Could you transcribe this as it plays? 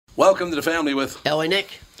Welcome to the family with Ellie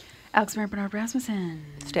Nick. Alex Bernard Rasmussen.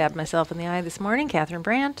 Stabbed myself in the eye this morning. Catherine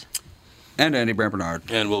Brandt. And Andy Brant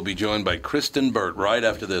Bernard. And we'll be joined by Kristen Burt right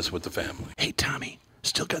after this with the family. Hey, Tommy,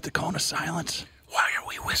 still got the cone of silence? Why are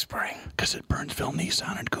we whispering? Because at Burnsville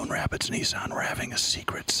Nissan and Coon Rapids Nissan, we're having a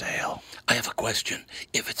secret sale. I have a question.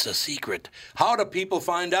 If it's a secret, how do people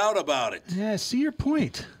find out about it? Yeah, see your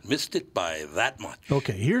point. Missed it by that much.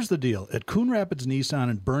 Okay, here's the deal. At Coon Rapids Nissan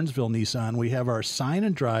and Burnsville Nissan, we have our sign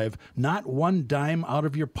and drive, not one dime out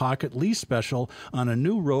of your pocket lease special on a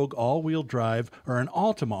new Rogue all-wheel drive or an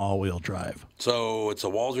Altima all-wheel drive. So it's a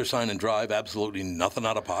Walzer sign and drive, absolutely nothing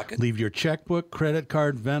out of pocket? Leave your checkbook, credit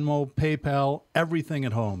card, Venmo, PayPal, everything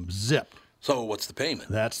at home. Zip. So what's the payment?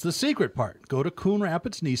 That's the secret part. Go to Coon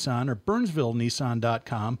Rapids Nissan or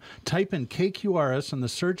BurnsvilleNissan.com, type in KQRS in the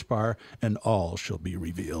search bar, and all shall be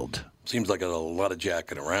revealed. Seems like a lot of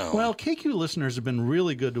jacking around. Well, KQ listeners have been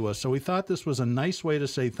really good to us, so we thought this was a nice way to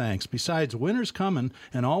say thanks. Besides, winter's coming,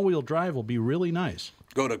 and all-wheel drive will be really nice.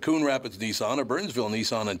 Go to Coon Rapids Nissan or Burnsville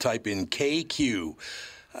Nissan and type in KQ.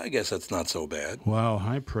 I guess that's not so bad. Wow,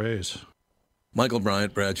 high praise. Michael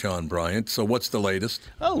Bryant, Bradshaw and Bryant. So what's the latest?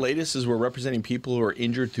 Well, the latest is we're representing people who are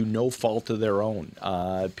injured through no fault of their own.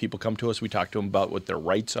 People come to us. We talk to them about what their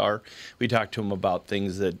rights are. We talk to them about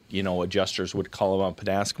things that, adjusters would call them up and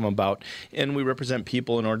ask them about. And we represent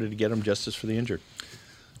people in order to get them justice for the injured.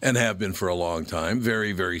 And have been for a long time.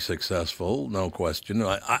 Very, very successful, no question.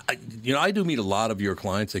 I do meet a lot of your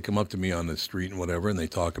clients. They come up to me on the street and whatever, and they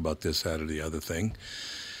talk about this, that, or the other thing.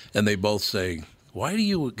 And they both say, why do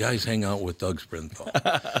you guys hang out with Doug Sprinthal?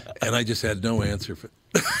 And I just had no answer for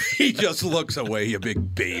He just looks away, you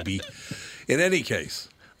big baby. In any case,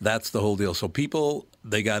 that's the whole deal. So people,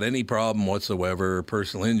 they got any problem whatsoever,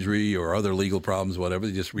 personal injury or other legal problems, whatever,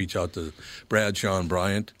 they just reach out to Bradshaw and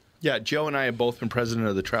Bryant. Yeah, Joe and I have both been president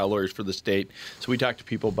of the trial lawyers for the state, so we talk to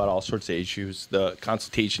people about all sorts of issues. The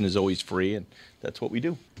consultation is always free, and that's what we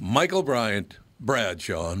do. Michael Bryant,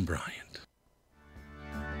 Bradshaw and Bryant.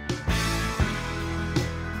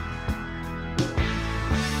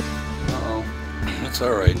 It's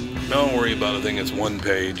all right. Don't worry about a thing. It's one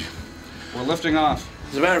page. We're lifting off.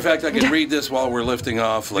 As a matter of fact, I can read this while we're lifting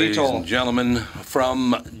off, ladies and gentlemen.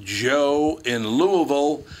 From Joe in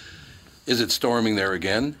Louisville. Is it storming there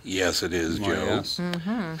again? Yes, it is, Joe. Yes.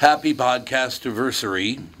 Mm-hmm. Happy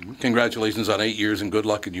podcast-iversary. Congratulations on 8 years and good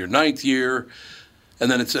luck in your 9th year. And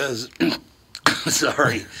then it says,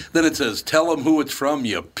 then it says, tell them who it's from,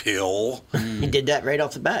 you pill. He did that right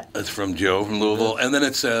off the bat. That's from Joe from Louisville. And then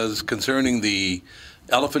it says, concerning the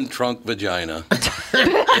elephant trunk vagina,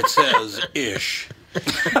 it says, ish.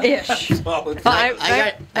 Ish.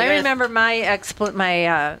 I remember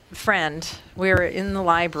my friend, we were in the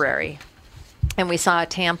library, and we saw a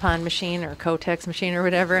tampon machine or Kotex machine or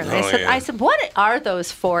whatever, and I said, what are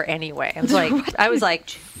those for anyway? I was like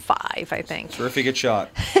 5, I think. Terrific get shot.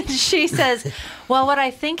 She says, well, what I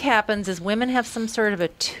think happens is women have some sort of a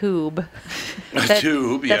tube.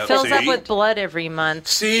 That fills up with blood every month.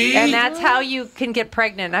 See? And that's how you can get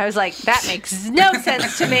pregnant. I was like, that makes no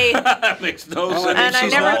sense to me. That makes no sense. And I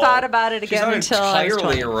never thought about it again until I was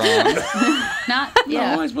 20. She's entirely wrong.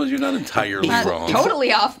 No, I suppose you're not entirely wrong.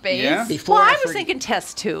 Totally off base. Yeah? I was thinking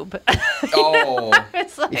test tube.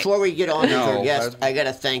 Before we get on to our guest, I got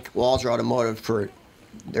to thank Walzer Automotive for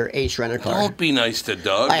their Ace Rent-A-Car. Don't be nice to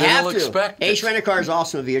Doug. I have to. Expect Ace it. Rent-A-Car is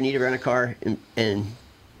awesome. If you need a rent-a-car and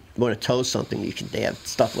want to tow something, they have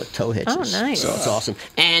stuff with tow hitches. Oh, nice. So it's awesome.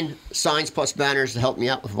 And signs plus banners to help me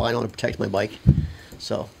out with vinyl to protect my bike.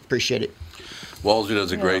 So appreciate it. Walzer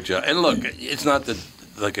does a great job. And look, it's not that,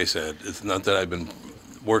 like I said, it's not that I've been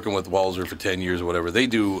working with Walzer for 10 years or whatever. They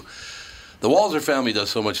do. The Walzer family does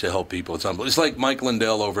so much to help people. It's unbelievable. It's like Mike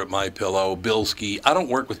Lindell over at MyPillow, Bilski. I don't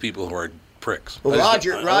work with people who are pricks. Well,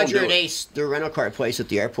 Roger and Ace, their rental car place at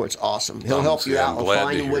the airport's awesome. He'll help you out and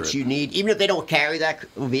find what you need, even if they don't carry that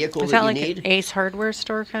vehicle Is that that you like need. an Ace Hardware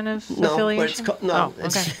store kind of No, affiliation? but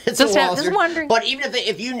it's a Just Walzer. wondering. But even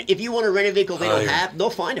if you want to rent a vehicle they don't have, they'll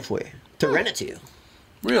find it for you to rent it to you.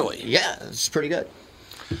 Really? Yeah, it's pretty good.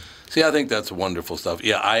 See, I think that's wonderful stuff.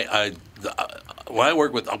 Yeah, when I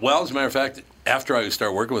work with, as a matter of fact, after I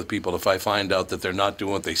start working with people, if I find out that they're not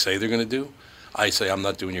doing what they say they're going to do, I say, I'm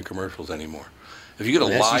not doing your commercials anymore. If you're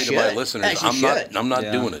going to lie to my listeners, I'm not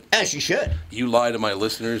doing it. As you should. You lie to my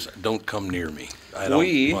listeners, don't come near me. I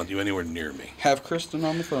don't want you anywhere near me. Have Kristen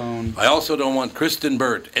on the phone. I also don't want Kristen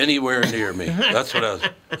Burt anywhere near me. That's what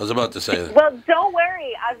I was about to say. Well, don't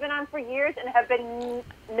worry. I've been on for years and have been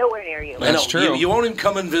nowhere near you. That's true. You won't even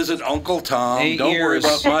come and visit Uncle Tom. 8 Don't worry years.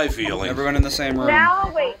 about my feelings. Everyone in the same room.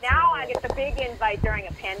 Now, wait. Now want to get the big invite during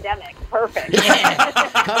a pandemic. Perfect.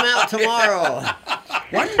 Come out tomorrow.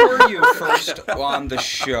 When were you first on the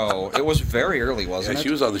show? It was very early, wasn't it? She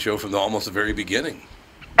was on the show from almost the very beginning.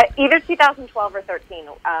 Either 2012 or 13.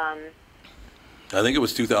 I think it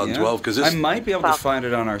was 2012 because I might be able to find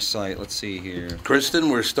it on our site. Let's see here. Kristen,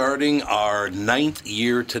 we're starting our 9th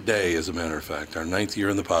year today, as a matter of fact. Our 9th year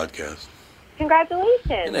in the podcast. Congratulations.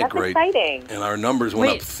 Isn't that That's great? exciting. And our numbers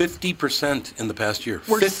went up 50% in the past year.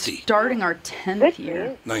 We're 50. starting our 10th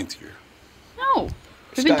year. 9th year. No.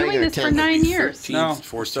 We've been doing this for 9 years. 13th, No,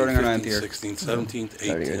 14th, starting our 9th 15th, year. 16th, 17th,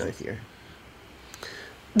 18th. 9th year.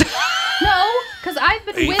 No, because I've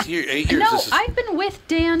been 8 years. No, This is- I've been with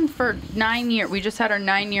Dan for 9 years. We just had our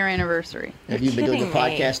 9-year anniversary. Have you been doing the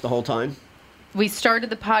podcast the whole time? We started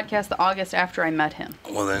the podcast the August after I met him.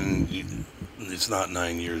 Well, then it's not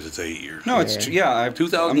 9 years; it's 8 years. No, it's I'm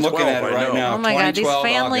 2012, looking at it I right know. now. Oh my God, these 2012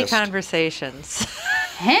 family August. conversations.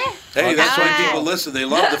 Huh? Hey, that's why Okay. people listen. They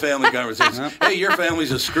love the family conversations. Hey, your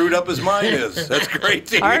family's as screwed up as mine is. That's great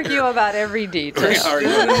to hear. Argue about every detail. We argue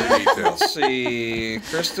about every detail. Let's see.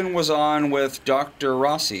 Kristen was on with Dr.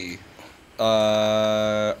 Rossi.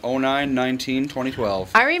 09/19/2012.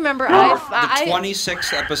 I remember The I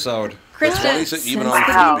 26th episode. Kristen, 26 even on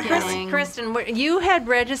Wow. the beginning. Kristen, you had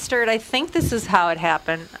registered. I think this is how it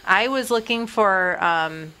happened. I was looking for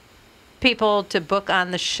people to book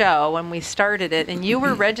on the show when we started it, and you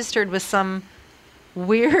were registered with some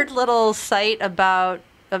weird little site about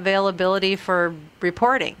availability for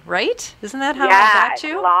reporting, right? Isn't that how I got a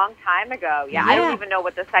you? long time ago. Yeah, I Yeah. don't even know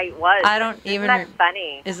what the site was. I don't Isn't even. that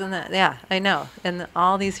funny? Isn't that? Yeah, I know. And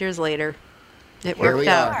all these years later, it Here worked we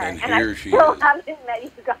out. are. And And I here she still is. haven't met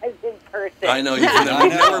you guys in person. I know you've I never,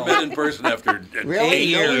 we've know. never been in person after Really? 8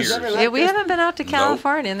 years. Yeah, we haven't been out to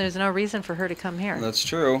California, and there's no reason for her to come here. That's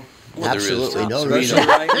true. Well, there is Absolutely no Meet reason.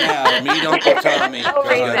 Especially right now. Meet Uncle Tommy. No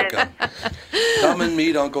Gotta reason. come and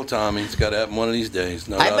meet Uncle Tommy. It's got to happen one of these days.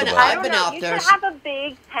 No I've doubt been- about I it. I've don't been know. out You there. should have a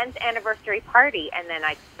big 10th anniversary party, and then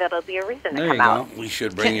that'll be a reason There to you come out. go. We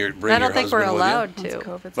should bring your I your don't think we're husband allowed Once to.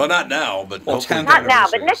 COVID's Well, not now, but Well, hopefully. 10th Not now,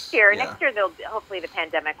 but anniversaries. next year. Yeah. Next year, hopefully the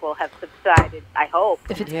pandemic will have subsided. I hope.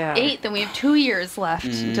 If it's Yeah. 8, then we have 2 years left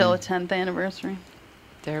until the 10th anniversary.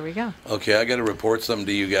 There we go. Okay, I got to report something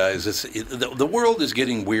to you guys. The world is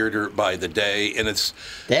getting weirder by the day, and it's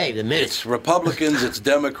Day, the minute. It's Republicans, it's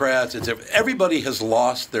Democrats, it's everybody has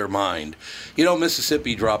lost their mind. You know,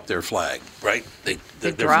 Mississippi dropped their flag, right? They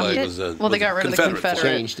Their dropped flag it? was Well, they got rid of the Confederate. flag.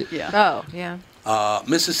 Changed it. Yeah. Oh, yeah.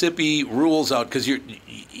 Mississippi rules out because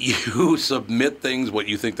you submit things what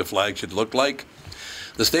you think the flag should look like.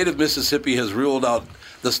 The state of Mississippi has ruled out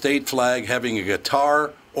the state flag having a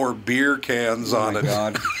guitar or beer cans on it.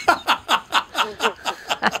 God.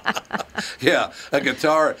 Yeah, a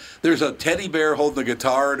guitar. There's a teddy bear holding a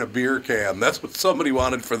guitar and a beer can. That's what somebody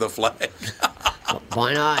wanted for the flag.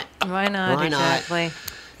 Why not? Why not? Why not? Exactly.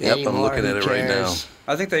 Yep, I'm Anymore, looking at who it right now. cares?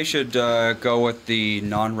 I think they should go with the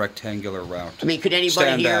non-rectangular route. I mean, could anybody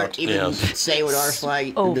Stand here out. even Yeah. say what our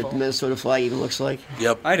flag, the Oval. Minnesota flag, even looks like?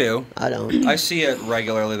 Yep. I do. I don't. I see it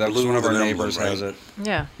regularly. That's Blue one of with our an neighbors emblem, has right? it.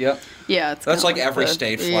 Yeah. Yep. Yeah, it's That's kinda like every the-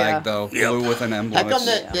 state yeah. flag, though. Yep. Blue with an emblem. How come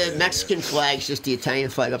It's- the Mexican flag's just the Italian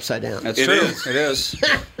flag upside down? That's It true. is. It is.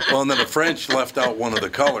 Well, and then the French left out one of the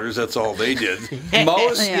colors. That's all they did.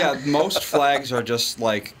 Most Yeah. most flags are just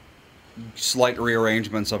like slight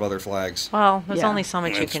rearrangements of other flags. Well, there's Yeah. only so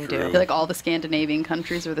much you That's can true. I do. feel like all the Scandinavian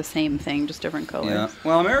countries are the same thing, just different colors. Yeah.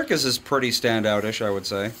 Well, America's is pretty standout-ish, I would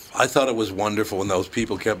say. I thought it was wonderful when those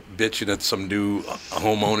people kept bitching at some new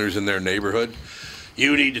homeowners in their neighborhood.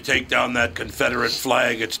 You need to take down that Confederate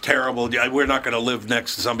flag. It's terrible. We're not going to live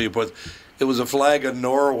next to somebody who puts. It was a flag of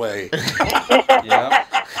Norway. Yeah.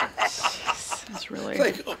 It's really.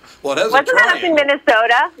 Like, well, it has a Wasn't that up in triangle.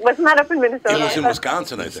 Minnesota? Wasn't that up in Minnesota? It was in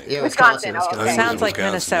Wisconsin, I think. Yeah, Wisconsin, Wisconsin. oh, okay. Sounds like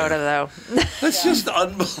Wisconsin, Minnesota, though. That's just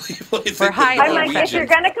unbelievable. You For think high that I'm like, if Norwegian- you're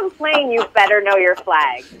going to complain, you better know your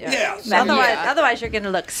flag. Yeah. Otherwise, you're going to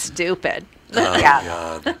look stupid. Oh,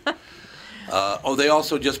 Yeah. God. They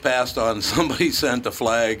also just passed on. Somebody sent a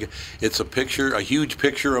flag. It's a picture, a huge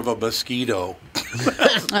picture of a mosquito.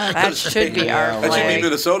 That should be our That should be flag.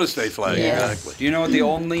 Minnesota state flag. Yes. Exactly. Do you know what the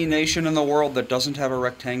only nation in the world that doesn't have a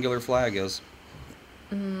rectangular flag is?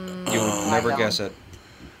 You would never don't. guess it.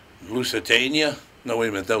 Lusitania? No, wait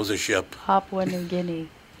a minute. That was a ship. Papua New Guinea.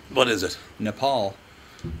 What is it? Nepal.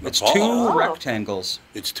 It's Nepal. two rectangles.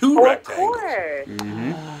 It's two Oh, of rectangles.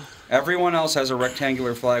 course. Everyone else has a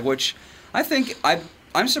rectangular flag, which I think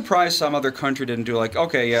I'm surprised some other country didn't do. Like,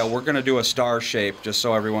 okay, yeah, we're gonna do a star shape just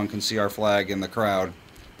so everyone can see our flag in the crowd.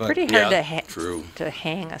 But pretty hard true. to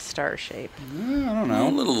hang a star shape. I don't know. A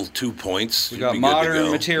little 2 points. We got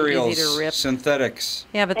modern materials, Easy to rip. synthetics.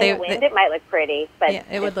 Yeah, but In the wind, it might look pretty, but yeah,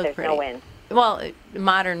 it would look there's pretty. no wind. Well,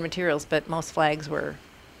 modern materials, but most flags were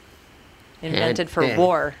invented for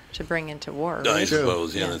war, to bring into war. I Right?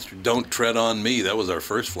 suppose, yeah, that's true. Don't tread on me. That was our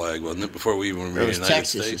first flag, wasn't it? Before we even were in the United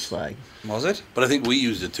Texas's States. flag. Was it? But I think we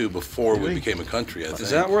used it too before we became a country. I think. Is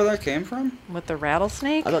that where that came from? With the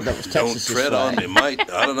rattlesnake? I thought that was Don't Texas's tread flag. on me.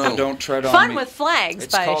 Might. I don't know. Don't tread on Fun me. with Flags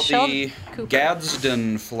It's by called Sheldon the Cooper.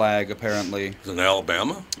 Gadsden flag, apparently. It's in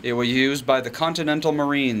Alabama? It was used by the Continental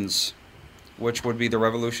Marines, which would be the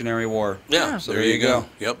Revolutionary War. Yeah, So there you go.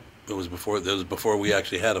 Yep. It was before we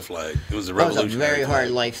actually had a flag. It was the That was a Revolutionary very flag.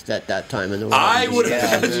 hard life at that time in the world. I would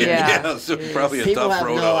Yeah. imagine. Yeah. Yeah, so probably a People tough have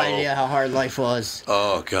road. no idea how hard life was.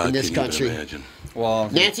 Oh God, in this can you country. even imagine? Well,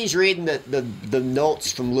 Nancy's reading the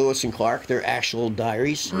notes from Lewis and Clark, their actual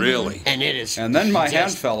diaries. Really? And it is. And then my just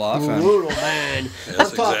hand fell off and- Brutal, man. Yes,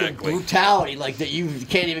 I'm talking exactly. brutality like that you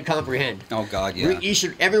can't even comprehend. oh God, yeah.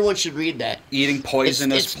 Everyone should read that. Eating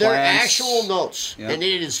poisonous It's their plants. actual notes, Yeah. and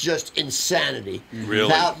it is just insanity. Really?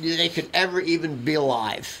 Without they could ever even be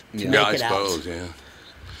alive to Yeah. make Yeah, I it suppose. out. Yeah,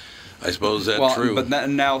 I suppose that's Well, true. but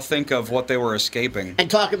now think of what they were escaping.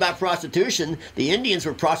 And talk about prostitution. The Indians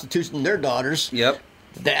were prostituting their daughters. Yep.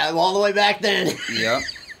 All the way back then. Yep.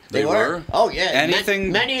 They were? Oh yeah.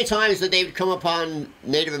 Anything- Many times that they would come upon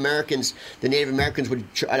Native Americans, the Native Americans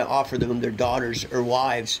would try to offer them their daughters or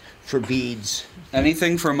wives for beads.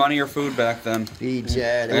 Anything for money or food back then. Beads,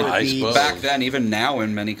 yeah. They And were I beads. suppose. Back then, even now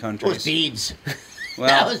in many It was countries. beads.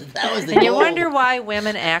 Well, that was the And you goal. wonder why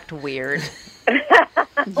women act weird.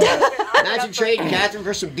 Imagine trading Catherine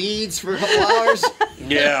for some beads for a couple hours.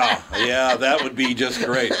 yeah, that would be just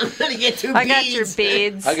great. I'm gonna get two I beads. got your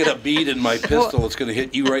beads. I get a bead in my pistol. It's going to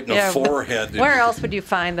hit you right in the Yeah, forehead. Where else would you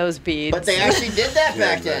find those beads? But they actually did that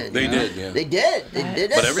back then. They did, yeah. They did. They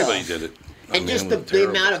did that But everybody stuff. did it. And just the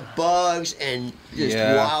terrible. amount of bugs and just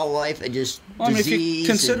Yeah. wildlife and just well, I mean, if disease. you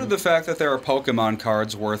consider and- the fact that there are Pokemon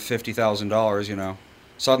cards worth $50,000,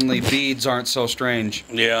 suddenly beads aren't so strange.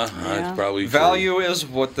 Yeah, that's probably true. Value is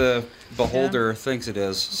what the beholder thinks it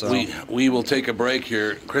is. So We will take a break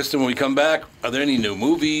here. Kristen, when we come back, are there any new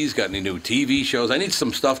movies? Got any new TV shows? I need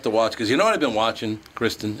some stuff to watch because you know what I've been watching,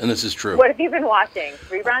 Kristen, and this is true. What have you been watching?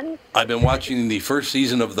 Reruns? I've been watching the first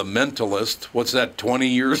season of The Mentalist. What's that, 20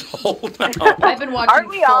 years old now? I've been watching Aren't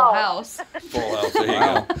we Full all? House. Full House, there you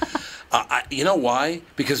Wow. go. You know why?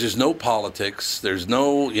 Because there's no politics. There's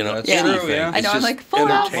no, That's anything. true, yeah. It's I know, I'm just like, Full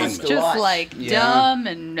House is entertainment. just like Yeah. dumb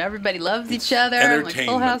and everybody loves each other. I'm like, Full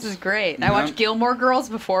entertainment. House is great. And I Yeah. watched Gilmore Girls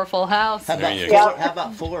before Full House. How about, There you go. How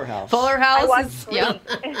about Fuller House? Fuller I House watched is, yeah.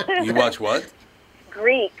 You watch what?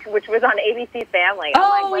 Greek, which was on ABC Family. I'm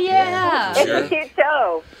like, Oh, what's yeah. this? Sure. It's a cute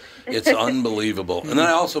show. It's unbelievable. And then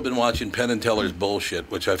I also been watching Penn and Teller's Bullshit,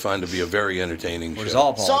 which I find to be a very entertaining Which is show.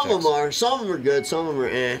 all Some of politics. them are good. Some of them are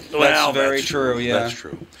eh. Well, very true, yeah. That's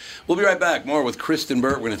true. We'll be right back. More with Kristen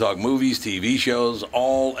Burt. We're going to talk movies, TV shows,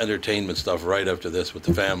 all entertainment stuff right after this with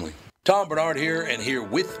the family. Tom Bernard here, and here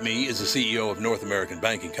with me is the CEO of North American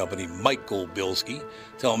Banking Company, Michael Bilski.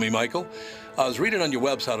 Tell me, Michael, I was reading on your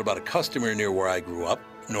website about a customer near where I grew up,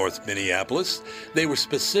 North Minneapolis. They were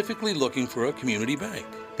specifically looking for a community bank.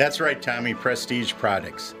 That's right, Tommy, Prestige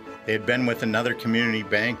Products. They had been with another community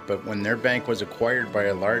bank, but when their bank was acquired by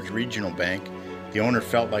a large regional bank, the owner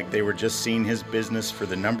felt like they were just seeing his business for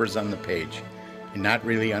the numbers on the page and not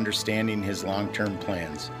really understanding his long-term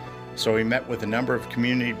plans. So he met with a number of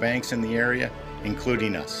community banks in the area,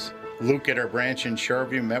 including us. Luke at our branch in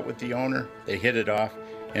Shoreview met with the owner, they hit it off,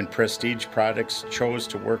 and Prestige Products chose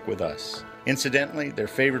to work with us. Incidentally, their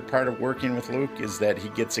favorite part of working with Luke is that he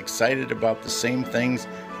gets excited about the same things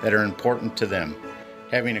that are important to them.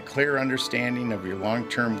 Having a clear understanding of your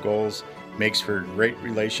long-term goals makes for a great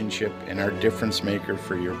relationship and our difference maker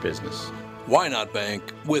for your business. Why not bank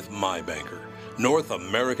with my banker? North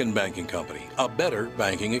American Banking Company, a better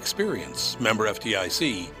banking experience. Member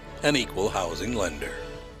FDIC, an equal housing lender.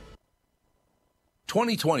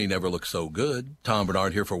 2020 never looked so good. Tom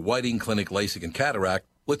Bernard here for Whiting Clinic LASIK and Cataract.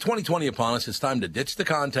 With 2020 upon us, it's time to ditch the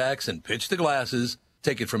contacts and pitch the glasses.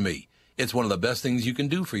 Take it from me. It's one of the best things you can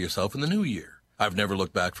do for yourself in the new year. I've never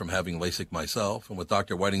looked back from having LASIK myself, and with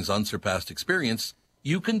Dr. Whiting's unsurpassed experience,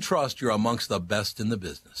 you can trust you're amongst the best in the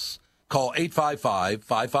business. Call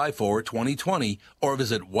 855-554-2020 or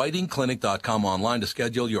visit whitingclinic.com online to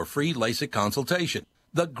schedule your free LASIK consultation.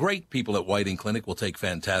 The great people at Whiting Clinic will take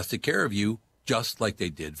fantastic care of you, just like they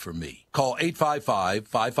did for me. Call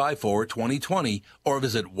 855-554-2020 or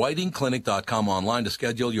visit whitingclinic.com online to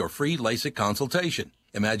schedule your free LASIK consultation.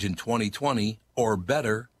 Imagine 2020 or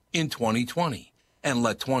better in 2020. And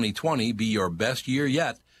let 2020 be your best year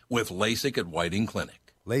yet with LASIK at Whiting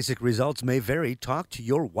Clinic. LASIK results may vary. Talk to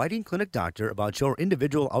your Whiting Clinic doctor about your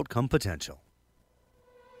individual outcome potential.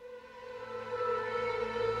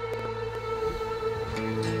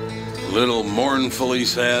 Little mournfully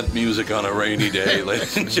sad music on a rainy day,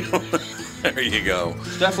 ladies and gentlemen. There you go.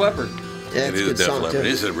 Def Leppard. Yeah, it is Def Leppard. It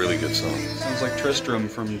is a really good song. Sounds like Tristram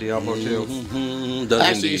from Diablo 2. Mm-hmm. Does I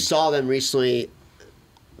actually indeed. saw them recently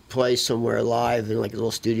play somewhere live in like a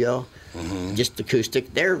little studio, just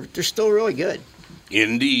acoustic. They're still really good.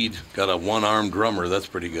 Indeed. Got a one-armed drummer. That's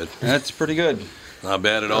pretty good. That's pretty good. Not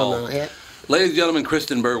bad at all. Yeah. Ladies and gentlemen,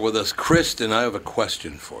 Kristen Burt with us. Kristen, I have a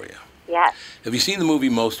question for you. Yes. Have you seen the movie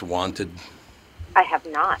Most Wanted? I have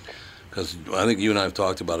not. Because I think you and I have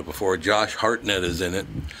talked about it before. Josh Hartnett is in it.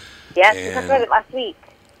 Yes, we talked about it last week.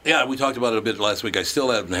 Yeah, we talked about it a bit last week. I still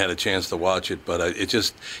haven't had a chance to watch it, but it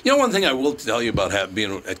just... You know, one thing I will tell you about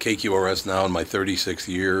being at KQRS now in my 36th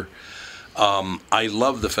year, I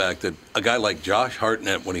love the fact that a guy like Josh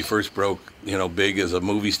Hartnett, when he first broke, big as a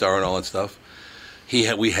movie star and all that stuff,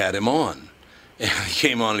 we had him on. And he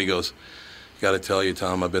came on and he goes, got to tell you,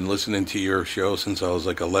 Tom, I've been listening to your show since I was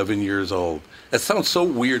like 11 years old. That sounds so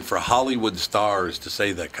weird for Hollywood stars to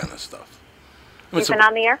say that kind of stuff. He's been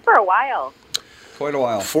on the air for a while. Quite a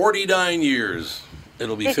while. 49 years.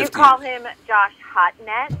 It'll be 50 Did you call years. him Josh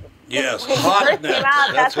Hotnet? Yes, Hotnet.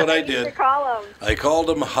 That's what I did. To call him. I called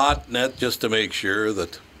him Hotnet just to make sure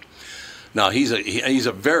that... No, he's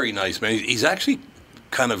a very nice man. He's actually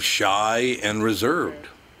kind of shy and reserved.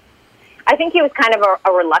 I think he was kind of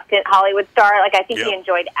a reluctant Hollywood star. Like, I think Yep. he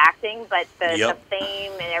enjoyed acting, but the Yep.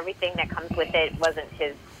 fame and everything that comes with it wasn't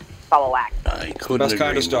his solo act. I couldn't Best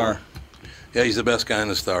kind agree of star. more. Yeah, he's the best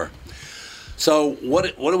kind of star. So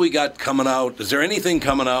what do we got coming out? Is there anything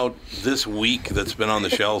coming out this week that's been on the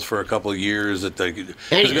shelves for a couple of years that they could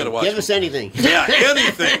watch? Give us anything. Yeah,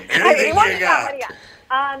 anything. Anything you got.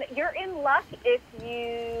 You're in luck if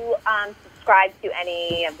you subscribe to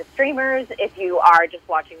any of the streamers. If you are just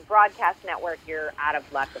watching Broadcast Network, you're out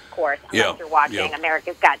of luck, of course, unless you're watching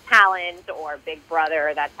America's Got Talent or Big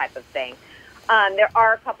Brother, that type of thing. There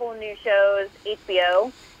are a couple of new shows.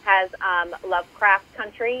 HBO has Lovecraft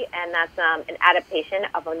Country, and that's an adaptation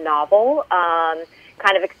of a novel,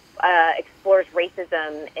 kind of explores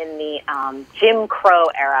racism in the Jim Crow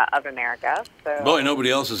era of America. So. Boy, nobody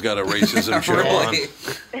else has got a racism show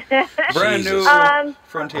on. Brand new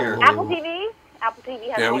frontier. Apple TV. Apple TV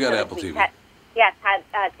has we got also Apple TV. Yes,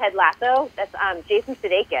 had Ted Lasso. That's Jason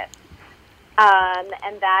Sudeikis.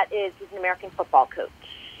 And that is, he's an American football coach.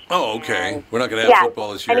 Oh, okay. We're not going to have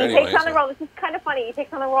football this year anyway. And he takes on the so. role, this is kind of funny, he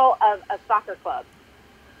takes on the role of a soccer club.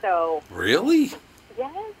 So. Really?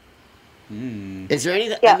 Yes. Is there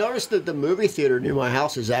anything? I noticed that the movie theater near my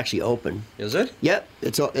house is actually open. Is it? Yep,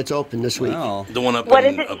 it's open this week. Wow. The one up What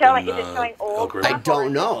in, is it up showing? in, Is it showing old Elk River? I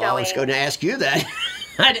don't know. I was going to ask you that.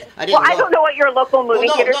 I didn't I don't know what your local movie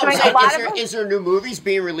theater is showing. A lot of them. Is there new movies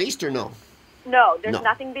being released or no? No, there's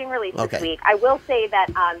nothing being released this week. I will say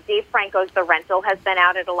that Dave Franco's The Rental has been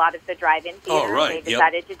out at a lot of the drive-in theaters. Oh, right. They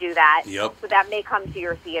decided to do that. Yep. So that may come to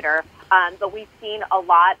your theater. But we've seen a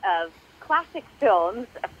lot of classic films,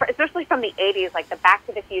 especially from the 80s, like the Back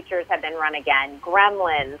to the Futures have been run again,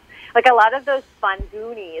 Gremlins. Like a lot of those fun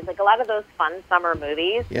Goonies, like a lot of those fun summer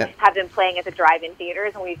movies have been playing at the drive-in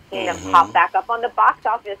theaters, and we've seen them pop back up on the box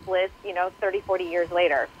office list, 30, 40 years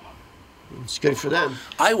later. It's good for them.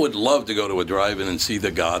 I would love to go to a drive-in and see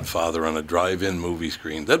The Godfather on a drive-in movie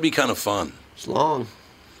screen. That'd be kind of fun. It's long.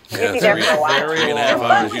 You'd be there for a while. 3.5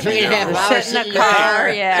 hours. You'd be there. Sit in a car,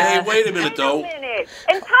 Hey, wait a minute, though.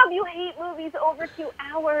 And Tom, you hate movies over 2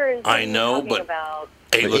 hours. I know, but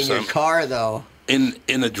hey, But listen. in your car, though. In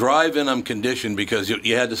a drive-in, I'm conditioned because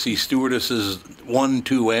you had to see stewardesses 1,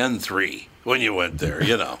 2, and 3 when you went there.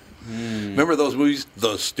 Remember those movies?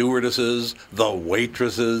 The Stewardesses, The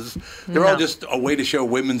Waitresses. They're all just a way to show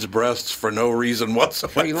women's breasts for no reason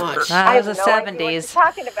whatsoever. Pretty much. That was the I have no idea 70s.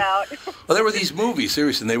 what you're talking about. Well, there were these movies,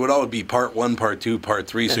 seriously, and they would all be part 1, part 2, part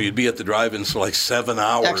 3, so you'd be at the drive-ins for like 7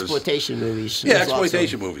 hours. Exploitation movies. Yeah, There's lots of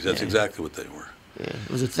exploitation them. movies. That's exactly what they were. Yeah,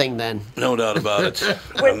 it was a thing then. No doubt about it.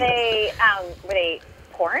 Were they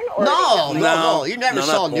porn? Or No. You never No,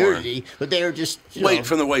 saw not porn. nudity, but they were just Wait,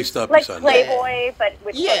 from the waist up. like you said. Playboy, but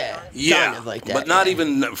with Yeah. clothes on? Yeah, kind of like that, but not yeah.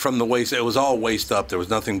 even from the waist. It was all waist up. There was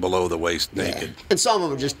nothing below the waist naked. And some of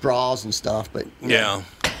them were just bras and stuff, but Yeah.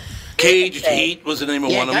 Caged Heat was the name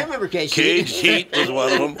of Yeah, one of them. I remember Caged Heat. Caged Heat was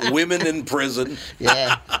one of them. Women in Prison.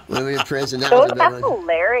 yeah, women in prison. That was a big That's one.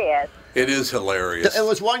 hilarious. It is hilarious. It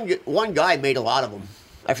was one guy made a lot of them.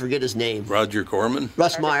 I forget his name. Roger Corman?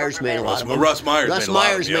 Russ Myers made a lot of them. Russ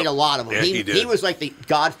Myers made a lot of them. Yeah, he did. He was like the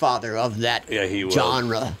godfather of that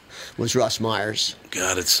genre, was Russ Myers.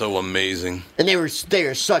 God, it's so amazing. And they were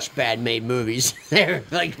such bad made movies. They're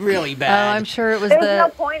like really bad. Oh, I'm sure it was There's no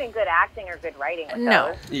point in good acting or good writing with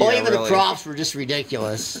those. Well, even the props were just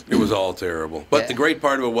ridiculous. It was all terrible. But the great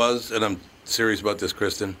part of it was, and I'm serious about this,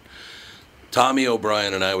 Kristen, Tommy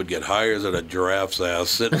O'Brien and I would get hires at a giraffe's ass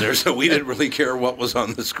sitting there, so we didn't really care what was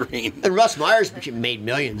on the screen. And Russ Myers made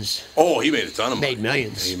millions. Oh, he made a ton of money. Made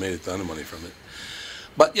millions. He made a ton of money from it.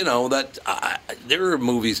 But, you know, there are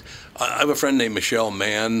movies. I have a friend named Michelle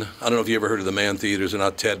Mann. I don't know if you ever heard of the Mann Theaters or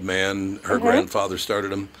not. Ted Mann, her grandfather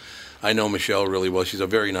started them. I know Michelle really well. She's a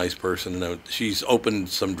very nice person. And she's opened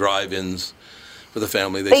some drive-ins for the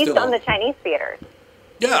family. They used to own the Chinese theaters.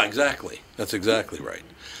 Yeah, exactly. That's exactly right.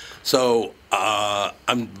 So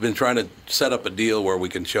I've been trying to set up a deal where we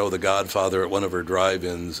can show The Godfather at one of her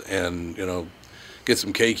drive-ins and, you know, get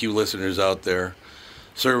some KQ listeners out there.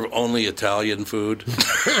 Serve only Italian food.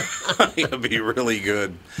 It'd be really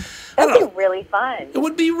good. That would be really fun. It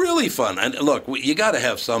would be really fun. And look, you got to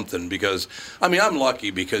have something because, I mean, I'm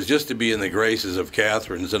lucky because just to be in the graces of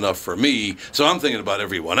Catherine's enough for me, so I'm thinking about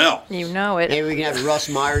everyone else. You know it. Maybe we can have Russ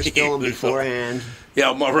Myers film beforehand.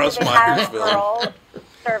 Yeah, Russ Myers film. Girls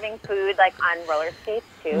serving food like on roller skates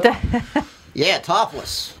too. Yeah,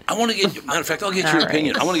 topless. I want to get, matter of fact, I'll get your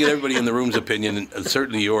opinion. I want to get everybody in the room's opinion, and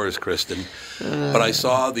certainly yours, Kristen. But I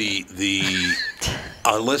saw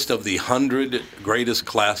a list of the 100 greatest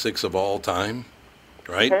classics of all time,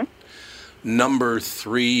 right? Mm-hmm. Number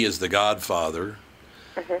 3 is The Godfather.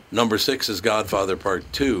 Mm-hmm. Number 6 is Godfather Part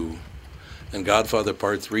 2. And Godfather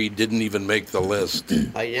Part 3 didn't even make the list.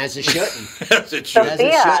 As it shouldn't. As it should.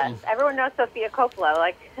 Sophia. Everyone knows Sofia Coppola.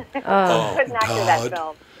 Like, couldn't act in that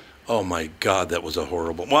film. Oh, my God, that was a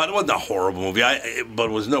horrible... Well, it wasn't a horrible movie, but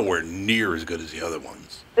it was nowhere near as good as the other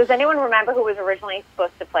ones. Does anyone remember who was originally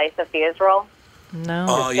supposed to play Sophia's role? No.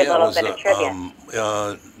 Oh, yeah, it was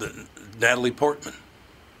Natalie Portman.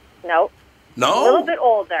 Nope. No? A little bit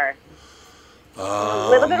older.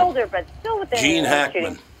 But still within... Gene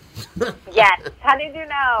Hackman. Yes. How did you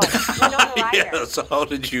know? Winona Ryder. Yes, how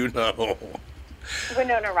did you know?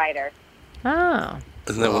 Winona Ryder. Oh.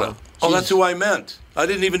 Isn't that what that's who I meant. I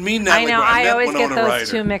didn't even mean that. I know. I always Winona get those Ryder.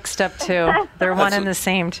 two mixed up, too. They're one and the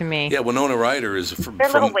same to me. Yeah, Winona Ryder is from... They're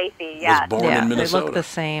a little wafy, yeah. Was born in Minnesota. They look the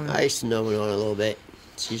same. I used to know Winona a little bit.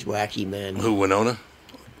 She's wacky, man. Who, Winona?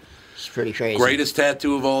 She's pretty crazy. Greatest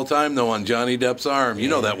tattoo of all time, though, on Johnny Depp's arm. You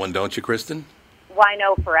know that one, don't you, Kristen?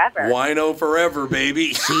 Wino Forever. Wino Forever,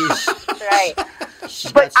 baby. That's right.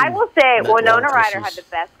 But I will say, Winona Ryder had the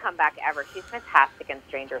best comeback ever. She's fantastic in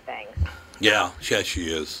Stranger Things. Yeah, yes, she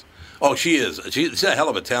is. Oh, she is. She's a hell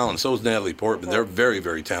of a talent. So is Natalie Portman. They're very,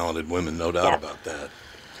 very talented women, no doubt about that.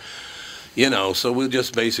 You know, so we'll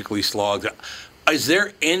just basically slog. Is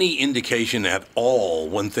there any indication at all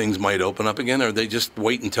when things might open up again, or they just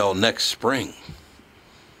wait until next spring?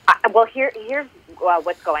 Well, here's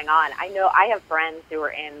what's going on. I know I have friends who are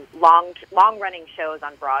in long-running shows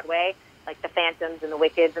on Broadway, like the Phantoms and the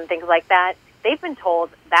Wickeds and things like that. They've been told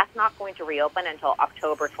that's not going to reopen until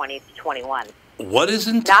October 2021. What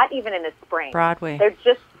isn't? Not even in the spring. Broadway. They're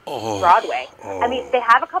just Broadway. I mean, they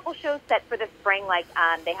have a couple shows set for the spring, like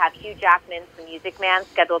they have Hugh Jackman's The Music Man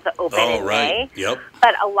scheduled to open in May. Yep.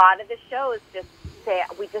 But a lot of the shows just say,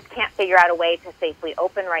 we just can't figure out a way to safely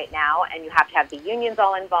open right now, and you have to have the unions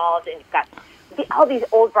all involved, and you've got all these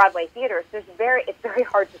old Broadway theaters. It's very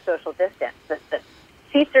hard to social distance. The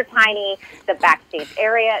seats are tiny, the backstage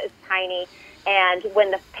area is tiny, and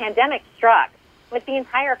when the pandemic struck, like the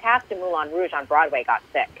entire cast of Moulin Rouge on Broadway got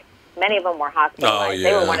sick. Many of them were hospitalized. Oh, yeah.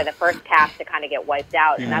 They were one of the first casts to kind of get wiped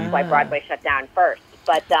out, and that's why Broadway shut down first.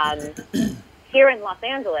 But here in Los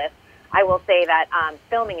Angeles, I will say that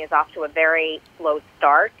filming is off to a very slow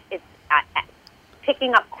start. It's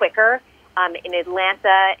picking up quicker in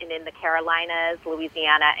Atlanta and in the Carolinas,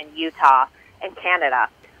 Louisiana, and Utah, and Canada.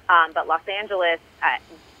 But Los Angeles,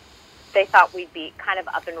 they thought we'd be kind of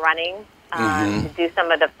up and running to do some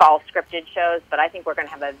of the fall scripted shows, but I think we're going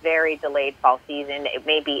to have a very delayed fall season. It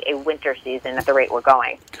may be a winter season at the rate we're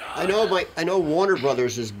going. I know Warner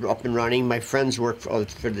Brothers is up and running. My friends work for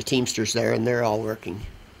the Teamsters there, and they're all working.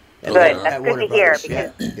 Good. That's good to hear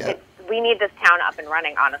because we need this town up and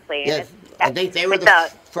running, honestly. Yeah, I think they were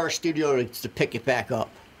the first studio to pick it back up.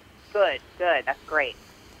 Good. That's great.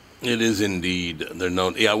 It is indeed. They're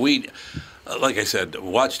known. Yeah, we... like I said,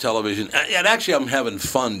 watch television. And actually, I'm having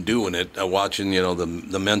fun doing it, watching,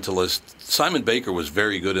 The Mentalist. Simon Baker was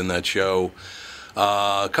very good in that show.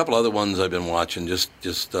 A couple other ones I've been watching.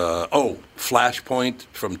 Flashpoint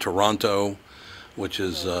from Toronto which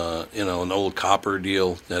is an old copper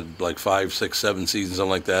deal that had like 5, 6, 7 seasons, something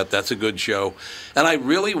like that. That's a good show, and I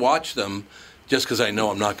really watch them just because I know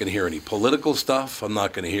I'm not going to hear any political stuff. I'm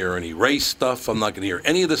not going to hear any race stuff. I'm not going to hear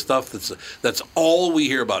any of the stuff that's all we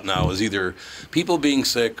hear about now is either people being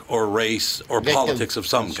sick or race or politics of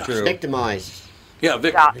some kind. Victimized. Yeah,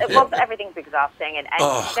 well, everything's exhausting, and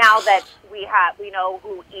now that we know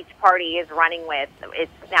who each party is running with,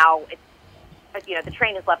 it's the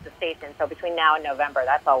train has left the station. So between now and November,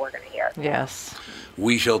 that's all we're going to hear. Yes.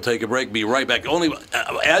 We shall take a break. Be right back. Only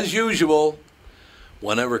as usual.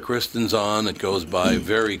 Whenever Kristen's on, it goes by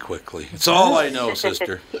very quickly. It's all I know,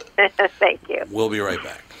 sister. Thank you. We'll be right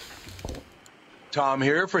back. Tom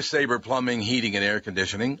here for Sabre Plumbing, Heating, and Air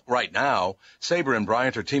Conditioning. Right now, Sabre and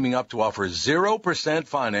Bryant are teaming up to offer 0%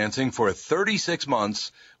 financing for 36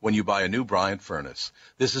 months when you buy a new Bryant furnace.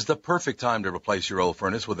 This is the perfect time to replace your old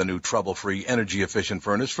furnace with a new trouble-free, energy-efficient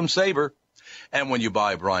furnace from Sabre. And when you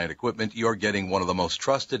buy Bryant equipment, you're getting one of the most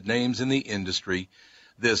trusted names in the industry.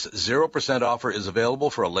 This 0% offer is available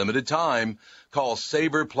for a limited time. Call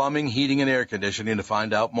Sabre Plumbing, Heating, and Air Conditioning to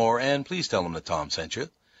find out more, and please tell them that Tom sent you.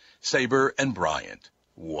 Sabre and Bryant,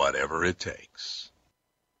 whatever it takes.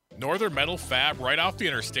 Northern Metal Fab, right off the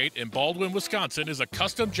interstate in Baldwin, Wisconsin, is a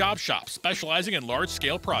custom job shop specializing in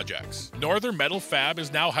large-scale projects. Northern Metal Fab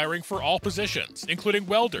is now hiring for all positions, including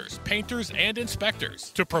welders, painters, and inspectors,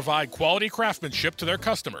 to provide quality craftsmanship to their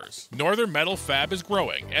customers. Northern Metal Fab is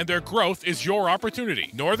growing, and their growth is your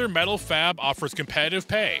opportunity. Northern Metal Fab offers competitive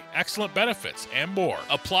pay, excellent benefits, and more.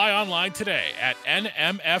 Apply online today at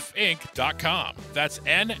nmfinc.com. That's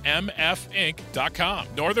nmfinc.com.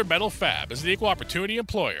 Northern Metal Fab is an equal opportunity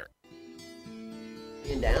employer.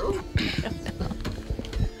 Down.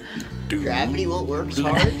 Gravity won't work as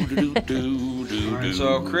hard.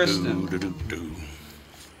 So, Kristen,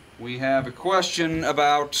 we have a question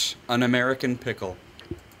about an American pickle.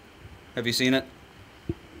 Have you seen it?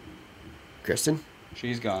 Kristen?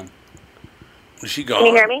 She's gone. Is she gone? Can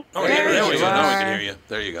you hear me? Oh, yeah, there we go. Now we can hear you.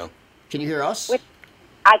 There you go. Can you hear us?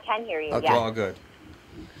 I can hear you, okay. yeah. All good.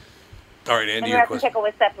 All right, Andy, your American question. Pickle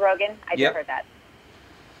with Seth Rogen? I Yep. just heard that.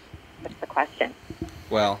 What's the question?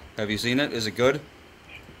 Well, have you seen it? Is it good?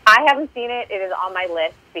 I haven't seen it. It is on my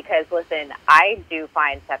list because, listen, I do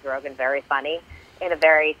find Seth Rogen very funny in a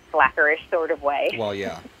very slackerish sort of way. Well,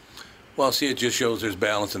 yeah. Well, see, it just shows there's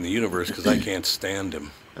balance in the universe because I can't stand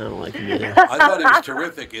him. I don't like him either. I thought he was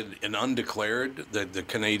terrific in Undeclared, the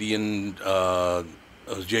Canadian, it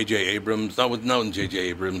was J.J. Abrams. No, J.J.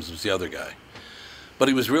 Abrams, it was the other guy. But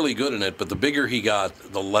he was really good in it. But the bigger he got,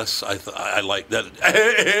 the less I like that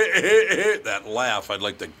that laugh. I'd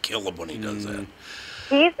like to kill him when he does that.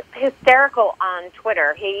 He's hysterical on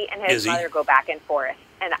Twitter. He and his mother go back and forth,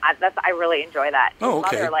 and I really enjoy that. His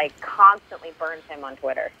mother constantly burns him on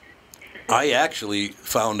Twitter. I actually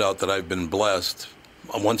found out that I've been blessed.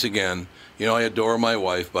 Once again, I adore my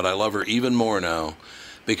wife, but I love her even more now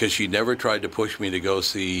because she never tried to push me to go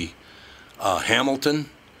see Hamilton.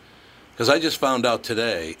 Because I just found out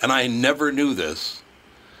today, and I never knew this,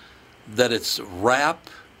 that it's rap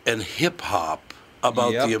and hip-hop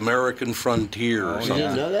about the American frontier or something. You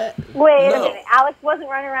didn't know that? Wait a minute. Alex wasn't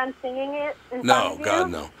running around singing it in front of you?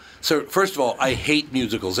 God, no. So, first of all, I hate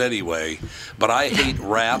musicals anyway, but I hate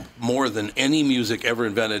rap more than any music ever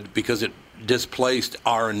invented because it displaced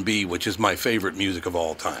R&B, which is my favorite music of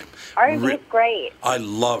all time. R&B is great. I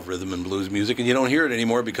love rhythm and blues music, and you don't hear it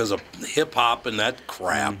anymore because of hip-hop and that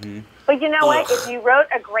crap. Mm-hmm. But you know what? If you wrote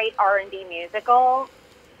a great R&B musical,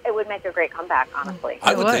 it would make a great comeback, honestly.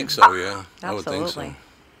 I would think so, yeah. Absolutely. I would think so.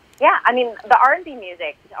 Yeah, I mean, the R&B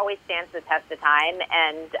music always stands the test of time,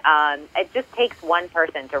 and it just takes one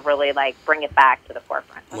person to really, bring it back to the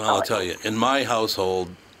forefront. Well, I'll tell you, in my household,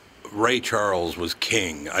 Ray Charles was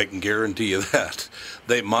king. I can guarantee you that.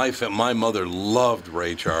 My mother loved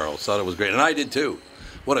Ray Charles, thought it was great, and I did too.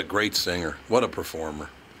 What a great singer. What a performer.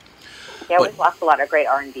 Yeah, we've lost a lot of great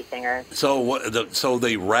R&B singers. So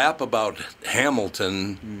they rap about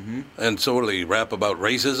Hamilton, and so do they rap about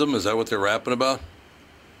racism? Is that what they're rapping about?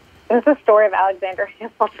 It's the story of Alexander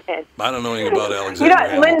Hamilton. I don't know anything about Alexander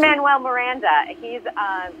Hamilton. Lin-Manuel Miranda. He's,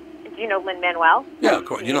 do you know Lin-Manuel? Yeah, of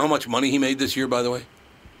course. You know how much money he made this year, by the way?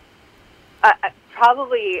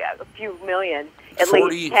 Probably a few million. At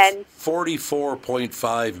least 10.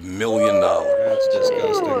 $44.5 million. That's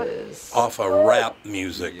disgusting. Off of rap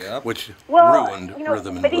music, which ruined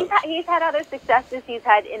rhythm and but blues. He's had other successes. He's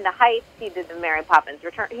had In the Heights. He did the Mary Poppins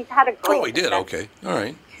Return. He's had a great he did? Okay. All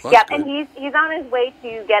right. Well, yeah, and he's on his way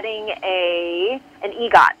to getting an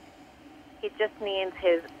EGOT. He just needs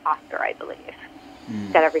his Oscar, I believe.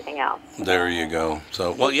 got everything else. There you go.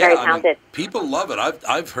 So, well, Very yeah, talented. people love it.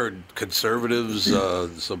 I've heard conservatives,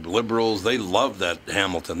 some liberals, they love that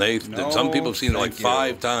Hamilton. Some people have seen it like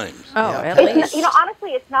 5 times. Oh, at least. You know,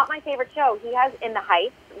 honestly, it's not my favorite show. He has In the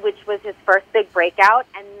Heights, which was his first big breakout,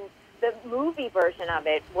 and the movie version of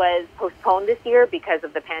it was postponed this year because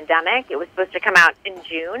of the pandemic. It was supposed to come out in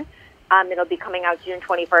June. It'll be coming out June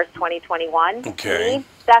 21st, 2021. Okay. To me,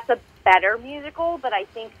 that's a better musical, but I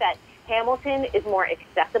think that Hamilton is more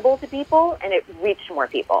accessible to people, and it reached more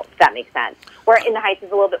people, if that makes sense. Where In the Heights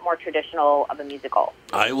is a little bit more traditional of a musical.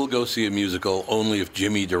 I will go see a musical only if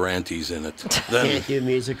Jimmy Durante's in it. Then Can't do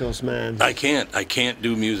musicals, man. I can't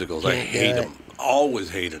do musicals. I hate them. Always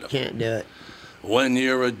hated them. Can't do it. When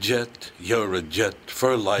you're a jet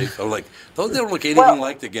for life. I'm like, those don't look anything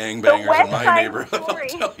like the gangbangers in my neighborhood. I'll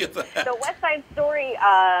tell you that. The West Side Story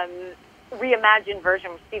reimagined version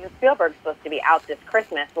of Steven Spielberg is supposed to be out this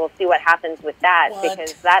Christmas. We'll see what happens with that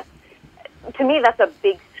because that, to me, that's a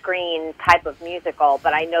big screen type of musical.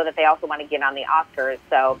 But I know that they also want to get on the Oscars,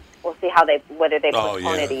 so we'll see whether they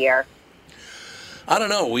postpone it a year. I don't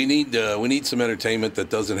know. We need some entertainment that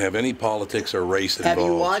doesn't have any politics or race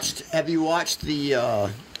involved. Have you watched the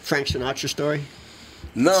Frank Sinatra story?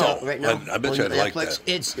 No, right now, I bet you I'd like that.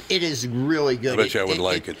 It is really good. I bet you I would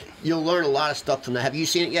like it. You'll learn a lot of stuff from that. Have you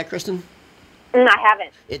seen it yet, Kristen? I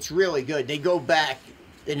haven't. It's really good. They go back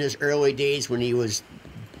in his early days when he was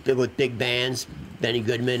with big bands, Benny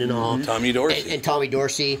Goodman and all. Tommy Dorsey. And Tommy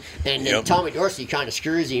Dorsey. And then Tommy Dorsey kind of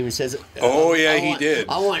screws him and says, he did.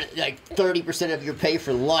 I want like 30% of your pay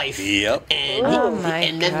for life. Yep. And,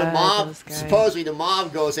 then the mob, supposedly the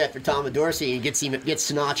mob goes after Tommy Dorsey and gets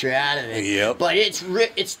Sinatra out of it. Yep. But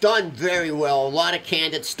it's done very well. A lot of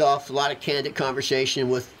candid stuff, a lot of candid conversation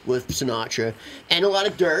with Sinatra, and a lot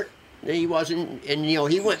of dirt. He wasn't, and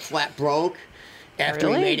he went flat broke. After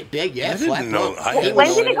he made it big, flat broke.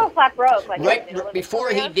 When did he go flat broke? Like right before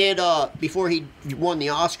he won the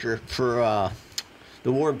Oscar for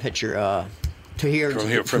the Warren picture, From Here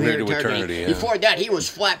to Eternity. Yeah. Before that, he was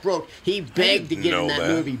flat broke. He begged to get in that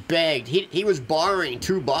movie. Begged. He was borrowing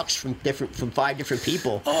 $2 from 5 different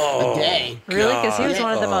people a day. Really? Because he was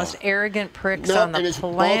one of the most arrogant pricks on the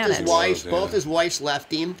planet. Both his wives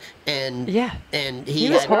left him, and he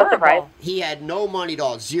had no money at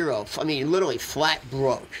all, zero. I mean, literally flat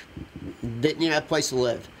broke. Didn't even have a place to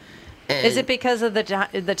live. And is it because of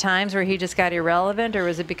the times where he just got irrelevant, or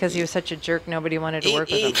was it because he was such a jerk nobody wanted to work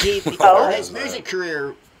with him? His music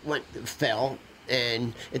career fell,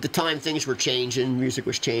 and at the time things were changing, music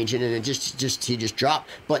was changing, and he just dropped.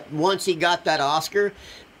 But once he got that Oscar,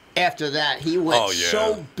 after that he went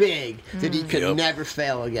so big that he could never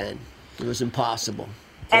fail again. It was impossible.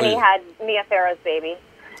 And he had Mia Farrow's baby.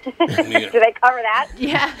 Do they cover that?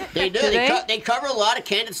 Yeah, they do. They cover a lot of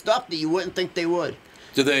candid stuff that you wouldn't think they would.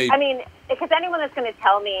 Do they? I mean, because anyone that's going to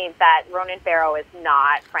tell me that Ronan Farrow is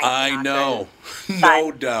not Frank Sinatra. I know,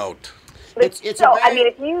 no doubt. I mean,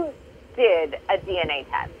 if you did a DNA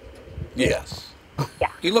test. Yes.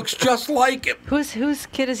 Yeah. He looks just like him. Whose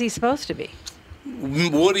kid is he supposed to be?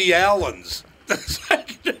 Woody Allen's.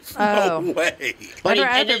 No way. I'd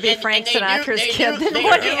rather be Frank Sinatra's kid than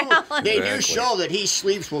Woody Allen. They do show that he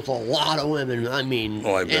sleeps with a lot of women. I mean,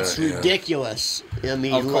 it's ridiculous. I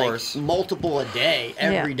mean, of course. Like multiple a day,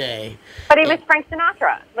 every day. But he was Frank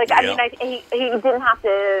Sinatra. Like, I mean, he didn't have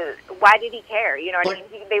to. Why did he care? You know what I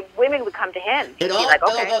mean? Women would come to him.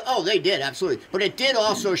 They did, absolutely. But it did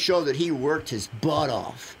also show that he worked his butt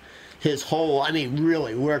off.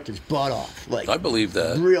 Really worked his butt off. Like, I believe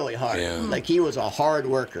that. Really hard. Yeah. Like, he was a hard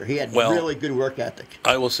worker. He had really good work ethic.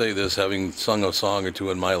 I will say this, having sung a song or two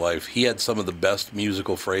in my life, he had some of the best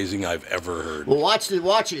musical phrasing I've ever heard. Well, watch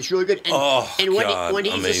it. It's really good. And when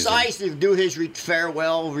he decides to do his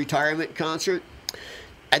farewell retirement concert,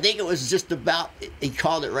 I think it was just about, he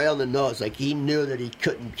called it right on the nose. Like, he knew that he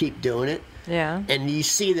couldn't keep doing it. Yeah. And you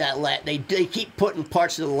see that they keep putting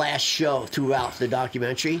parts of the last show throughout the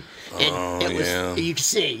documentary, and you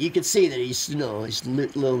can see that he's a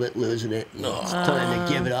little bit losing it. It's time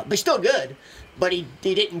to give it up. But he's still good. But he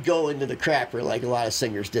didn't go into the crapper like a lot of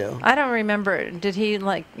singers do. I don't remember. Did he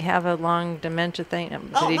have a long dementia thing?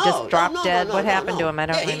 Did he just drop dead? What happened to him? I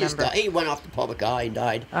don't remember. He went off the public eye and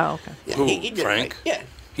died. Oh, okay. Yeah, he Frank? Yeah.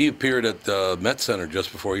 He appeared at the Met Center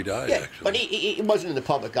just before he died, actually. But he wasn't in the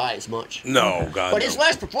public eye as much. No, God, But his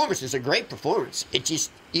last performance is a great performance. It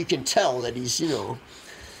just, you can tell that he's,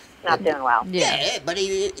 not doing well. Yeah, but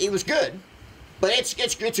he was good. But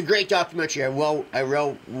it's a great documentary. I well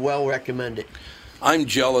recommend it. I'm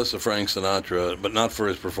jealous of Frank Sinatra, but not for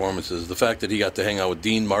his performances. The fact that he got to hang out with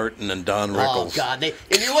Dean Martin and Don Rickles. Oh, God. And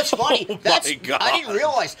you know what's funny? My God. I didn't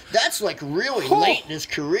realize that's like really late in his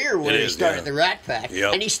career when he started the Rat Pack.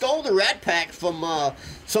 Yep. And he stole the Rat Pack from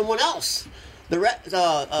someone else.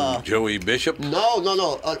 Joey Bishop? No.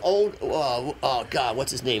 An old, oh God, what's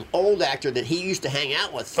his name? Old actor that he used to hang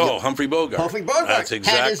out with. Oh, Humphrey Bogart. Humphrey Bogart That's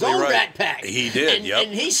exactly had his own right. Rat Pack. He did,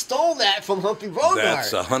 And he stole that from Humphrey Bogart.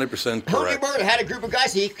 That's 100% correct. Humphrey Bogart had a group of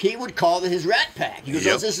guys he would call his Rat Pack. He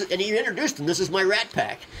goes, and he introduced him, this is my Rat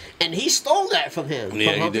Pack. And he stole that from him, from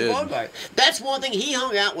Humphrey Bogart. That's one thing he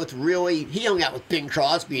hung out with Bing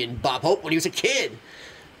Crosby and Bob Hope when he was a kid.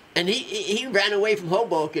 And he ran away from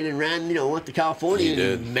Hoboken and went to California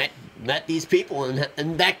and met these people.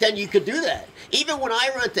 And back then you could do that. Even when I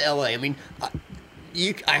went to L.A., I mean,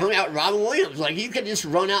 I hung out with Robin Williams. Like, you could just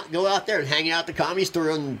go out there and hang out at the Comedy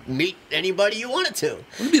Store and meet anybody you wanted to. It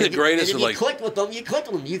would be the greatest. And if you clicked with them, you clicked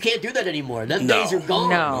with them. You can't do that anymore. Those days are gone.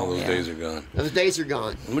 No, those days are gone. Those days are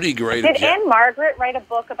gone. It would be great. Did Anne Margaret write a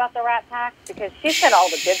book about the Rat Pack? Because she said all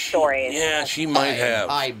the good stories. Yeah, she might have.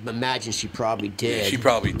 I imagine she probably did. She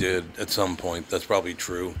probably did at some point. That's probably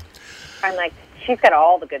true. I'm like, she's got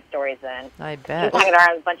all the good stories then. I bet. She's hanging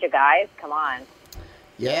around with a bunch of guys. Come on.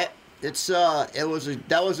 Yeah.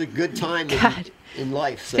 That was a good time in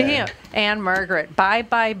life. Speaking of Anne Margaret, Bye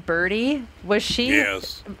Bye Birdie, was she?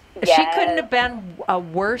 Yes. She couldn't have been a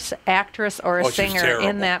worse actress or a singer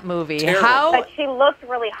in that movie. Terrible. But she looked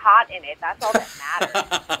really hot in it. That's all that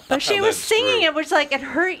matters. But she was singing. It was like it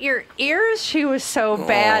hurt your ears. She was so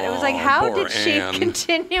bad. It was like, how did she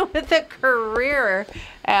continue with a career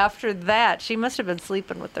after that? She must have been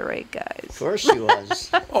sleeping with the right guys. Of course she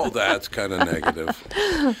was. Oh, that's kind of negative.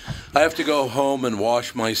 I have to go home and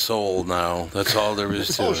wash my soul now. That's all there is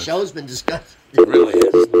to it. The whole show's been discussed. It really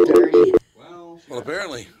is. Dirty. Well,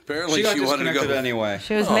 apparently she wanted to go anyway.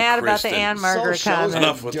 She was mad about the Anne Margaret comment.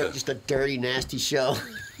 Enough with Just a dirty, nasty show.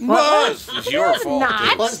 It's your fault.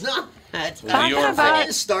 Not. Well, it's not. It's your fault. I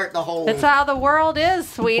didn't start the whole. That's how the world is,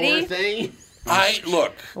 sweetie. Poor thing.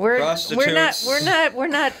 Look. We're Prostitutes.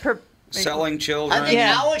 not selling children. I think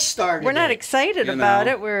Alex started. We're not excited about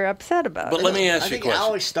it. We're upset about it. But let me ask you a question. I think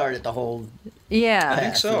Alex started the whole. Yeah, I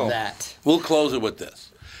think so. That. We'll close it with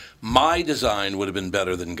this. My design would have been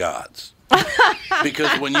better than God's.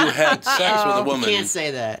 Because when you had sex with a woman, you can't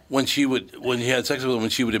say that. When you had sex with a woman,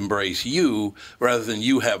 she would embrace you rather than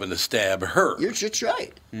you having to stab her. You're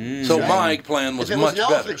right. So my plan was much better. If it was an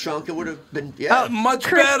elephant trunk, it would have been much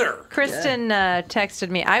better. Kristen texted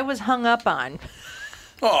me. I was hung up on.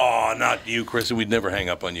 Oh, not you, Kristen. We'd never hang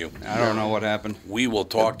up on you. I don't know what happened. We will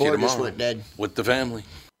talk to you tomorrow went dead. with the family.